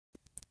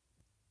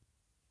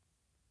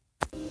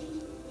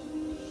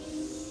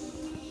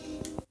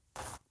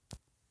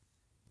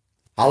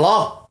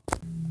Hello?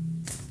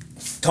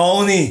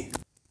 Tony.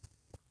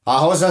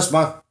 Who's this,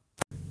 man?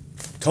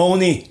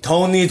 Tony,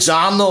 it's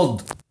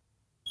Arnold.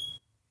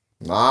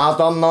 No, I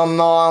don't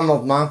know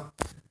Arnold, man.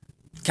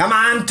 Come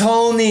on,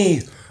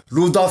 Tony.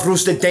 Rudolf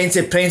rustet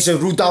Tänze, Pränze,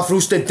 Rudolf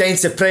rustet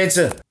Tänze,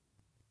 Pränze.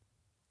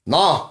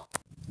 No.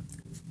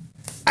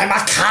 I'm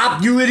a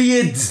cop, you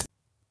idiot.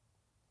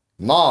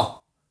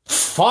 No.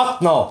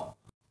 Fuck no.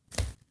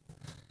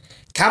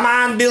 Come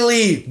on,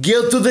 Billy.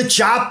 Get to the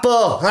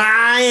chopper.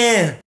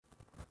 Aye.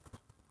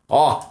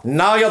 Oh,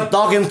 now you're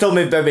talking to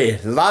me, baby.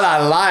 That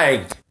I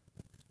like.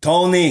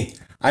 Tony,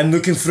 I'm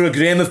looking for a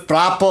gram of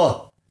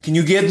proper. Can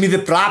you get me the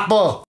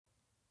proper?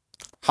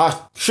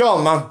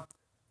 Sure, man.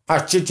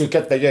 Shit, you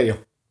get the yeah.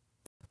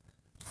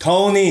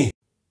 Tony.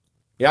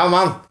 Yeah,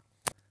 man.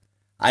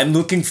 I'm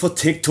looking for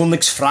tick till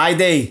next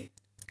Friday.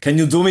 Can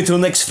you do me till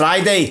next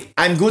Friday?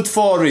 I'm good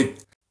for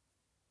it.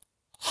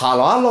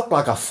 Hello, I look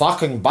like a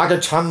fucking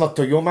baggage handler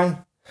to you,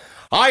 man.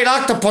 I eat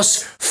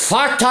octopus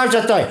 5 times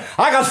a day.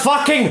 I got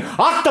fucking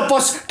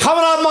octopus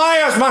coming out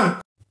my ears,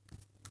 man.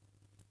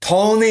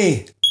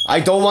 Tony, I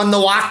don't want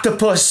no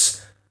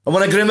octopus. I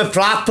want to grim it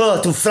proper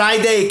till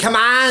Friday. Come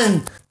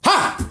on.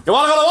 Ha! You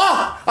want to go to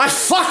war? I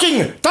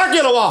fucking take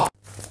you to war.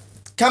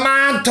 Come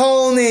on,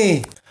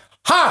 Tony.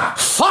 Ha!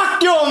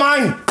 Fuck you,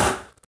 man.